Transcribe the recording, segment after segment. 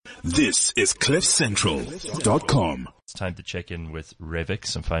This is CliffCentral.com. It's time to check in with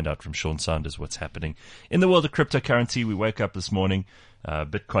Revix and find out from Sean Sanders what's happening in the world of cryptocurrency. We woke up this morning,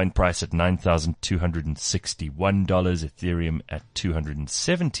 Bitcoin price at $9,261, Ethereum at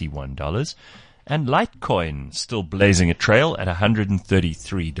 $271, and Litecoin still blazing a trail at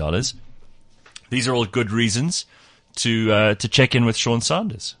 $133. These are all good reasons to check in with Sean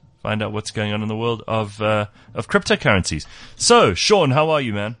Sanders, find out what's going on in the world of cryptocurrencies. So, Sean, how are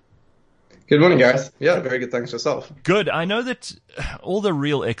you, man? Good morning, Gareth. Yeah, very good. Thanks yourself. Good. I know that all the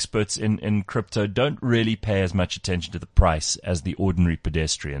real experts in crypto don't really pay as much attention to the price as the ordinary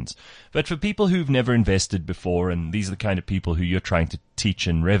pedestrians. But for people who've never invested before, and these are the kind of people who you're trying to teach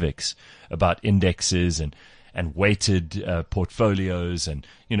in Revix about indexes and weighted portfolios and,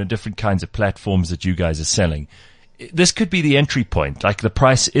 you know, different kinds of platforms that you guys are selling, this could be the entry point. Like, the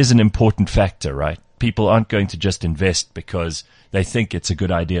price is an important factor, right? People aren't going to just invest because they think it's a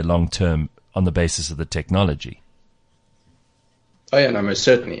good idea long term on the basis of the technology. Oh yeah, no, most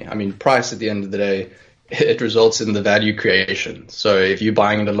certainly. I mean, price at the end of the day, it results in the value creation. So if you're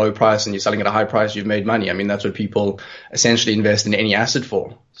buying at a low price and you're selling at a high price, you've made money. I mean, that's what people essentially invest in any asset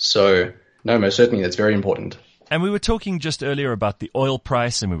for. So no, most certainly that's very important. And we were talking just earlier about the oil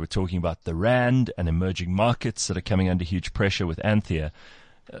price, and we were talking about the rand and emerging markets that are coming under huge pressure with Anthea.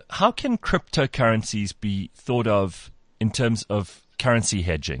 How can cryptocurrencies be thought of in terms of currency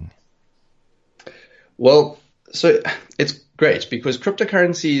hedging? Well, so it's great because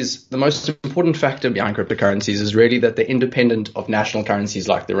cryptocurrencies, the most important factor behind cryptocurrencies is really that they're independent of national currencies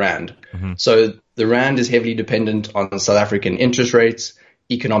like the rand. Mm-hmm. So the rand is heavily dependent on South African interest rates,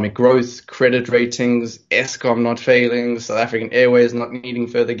 economic growth, credit ratings, Eskom not failing, South African Airways not needing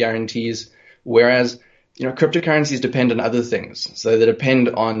further guarantees, whereas cryptocurrencies depend on other things. So they depend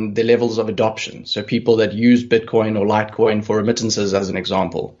on the levels of adoption. So people that use Bitcoin or Litecoin for remittances, as an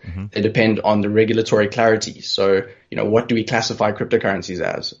example, mm-hmm. they depend on the regulatory clarity. So, what do we classify cryptocurrencies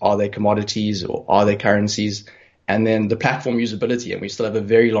as? Are they commodities or are they currencies? And then the platform usability, and we still have a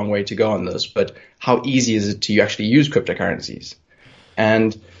very long way to go on this, but how easy is it to actually use cryptocurrencies?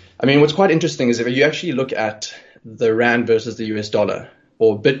 And I mean, what's quite interesting is if you actually look at the rand versus the US dollar,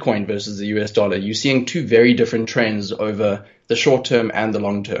 or Bitcoin versus the US dollar, you're seeing two very different trends over the short term and the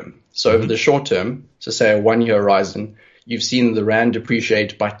long term. So over the short term, so say a 1 year horizon, you've seen the rand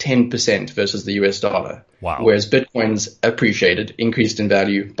depreciate by 10% versus the US dollar. Wow. Whereas Bitcoin's appreciated, increased in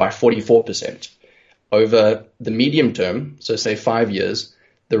value by 44%. Over the medium term, so say 5 years,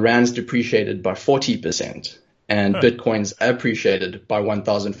 the rand's depreciated by 40% and Bitcoin's appreciated by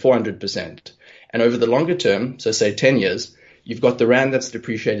 1,400%. And over the longer term, so say 10 years, you've got the rand that's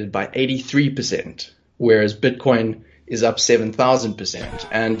depreciated by 83%, whereas Bitcoin is up 7,000%.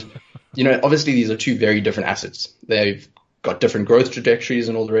 And, obviously these are two very different assets. They've got different growth trajectories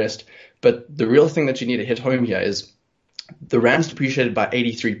and all the rest. But the real thing that you need to hit home here is the rand's depreciated by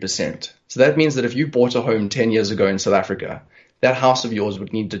 83%. So that means that if you bought a home 10 years ago in South Africa, that house of yours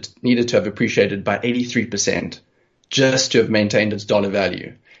would needed to have appreciated by 83% just to have maintained its dollar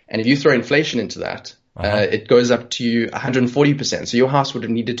value. And if you throw inflation into that, it goes up to 140%. So your house would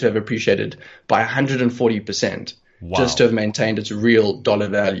have needed to have appreciated by 140% just to have maintained its real dollar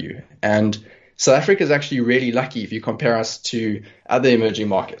value. And South Africa is actually really lucky if you compare us to other emerging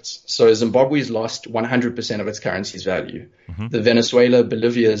markets. So Zimbabwe's lost 100% of its currency's value. Mm-hmm. The Venezuela,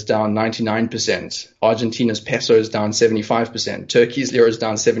 Bolivia is down 99%. Argentina's peso is down 75%. Turkey's lira is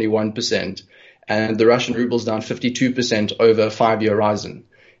down 71%. And the Russian ruble is down 52% over a 5 year horizon.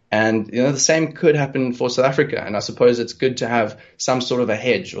 And, the same could happen for South Africa. And I suppose it's good to have some sort of a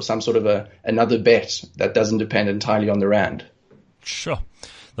hedge or some sort of another bet that doesn't depend entirely on the rand. Sure.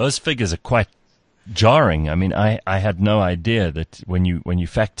 Those figures are quite jarring. I mean, I had no idea that when you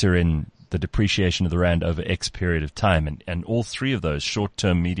factor in the depreciation of the rand over X period of time, and all three of those, short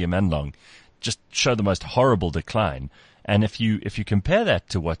term, medium and long, just show the most horrible decline. And if you compare that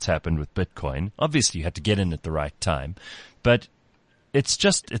to what's happened with Bitcoin, obviously you had to get in at the right time, but it's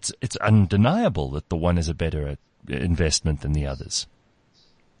undeniable that the one is a better investment than the others.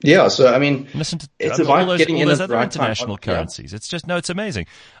 Yeah, so I mean, it's about getting in at the right international currencies. Yeah. It's amazing.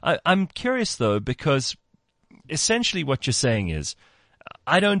 I'm curious though, because essentially what you're saying is,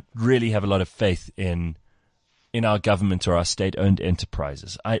 I don't really have a lot of faith in our government or our state-owned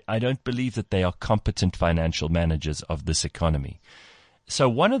enterprises. I don't believe that they are competent financial managers of this economy. So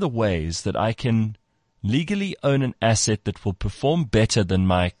one of the ways that I can legally own an asset that will perform better than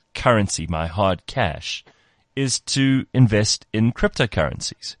my currency, my hard cash, is to invest in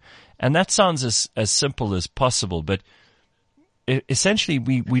cryptocurrencies. And that sounds as simple as possible, but essentially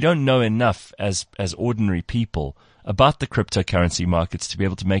we don't know enough as ordinary people about the cryptocurrency markets to be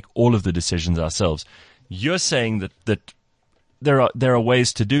able to make all of the decisions ourselves. You're saying that there are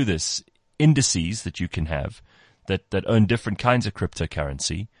ways to do this, indices that you can have that own different kinds of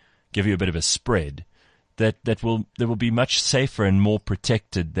cryptocurrency, give you a bit of a spread that will be much safer and more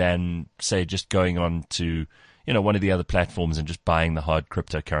protected than, say, just going on to, one of the other platforms and just buying the hard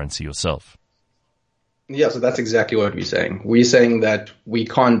cryptocurrency yourself. Yeah, so that's exactly what we're saying. We're saying that we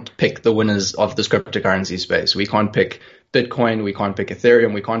can't pick the winners of this cryptocurrency space. We can't pick Bitcoin, we can't pick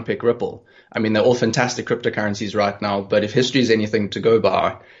Ethereum, we can't pick Ripple. I mean, they're all fantastic cryptocurrencies right now, but if history is anything to go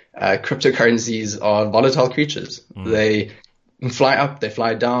by, cryptocurrencies are volatile creatures. They fly up, they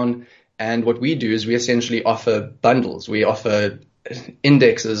fly down, and what we do is we essentially offer bundles. We offer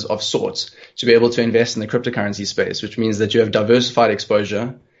indexes of sorts to be able to invest in the cryptocurrency space, which means that you have diversified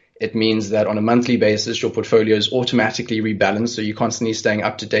exposure. It means that on a monthly basis, your portfolio is automatically rebalanced, so you're constantly staying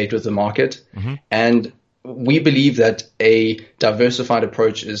up to date with the market. And we believe that a diversified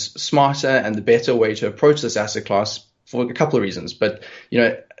approach is smarter and the better way to approach this asset class for a couple of reasons. But,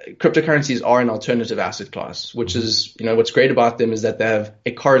 cryptocurrencies are an alternative asset class, which is, what's great about them is that they have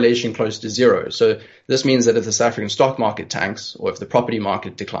a correlation close to zero. So this means that if the South African stock market tanks or if the property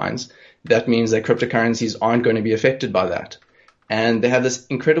market declines, that means that cryptocurrencies aren't going to be affected by that. And they have this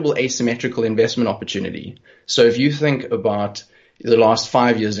incredible asymmetrical investment opportunity. So if you think about the last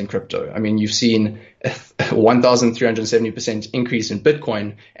 5 years in crypto, I mean, you've seen a 1,370% increase in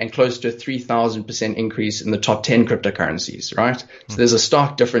Bitcoin and close to a 3,000% increase in the top 10 cryptocurrencies, right? So there's a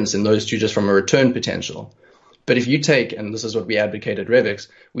stark difference in those two just from a return potential. But if you take, and this is what we advocate at Revix,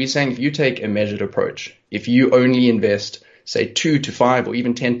 we're saying if you take a measured approach, if you only invest say 2 to 5 or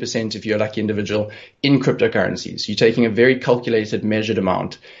even 10% if you're a lucky individual in cryptocurrencies, you're taking a very calculated, measured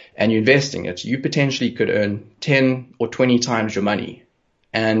amount and you're investing it, you potentially could earn 10 or 20 times your money.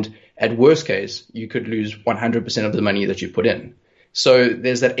 And at worst case, you could lose 100% of the money that you put in. So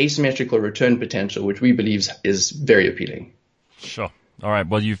there's that asymmetrical return potential, which we believe is very appealing. Sure. All right.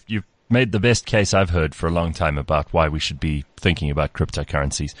 Well, you've made the best case I've heard for a long time about why we should be thinking about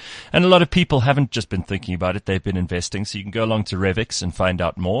cryptocurrencies. And a lot of people haven't just been thinking about it, they've been investing. So you can go along to Revix and find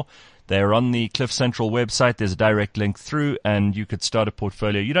out more. They're on the Cliff Central website. There's a direct link through and you could start a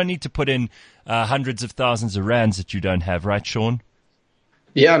portfolio. You don't need to put in hundreds of thousands of rands that you don't have, right, Sean?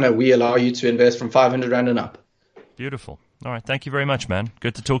 Yeah, no, we allow you to invest from 500 rand and up. Beautiful. All right. Thank you very much, man.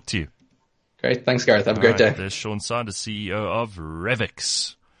 Good to talk to you. Great. Thanks, Gareth. Have a great day. There's Sean Sanders, CEO of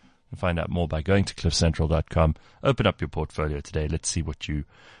Revix. And find out more by going to cliffcentral.com. Open up your portfolio today. Let's see what you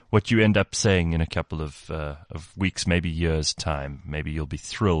end up saying in a couple of weeks, maybe years' time. Maybe you'll be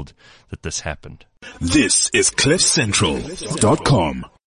thrilled that this happened. This is cliffcentral.com.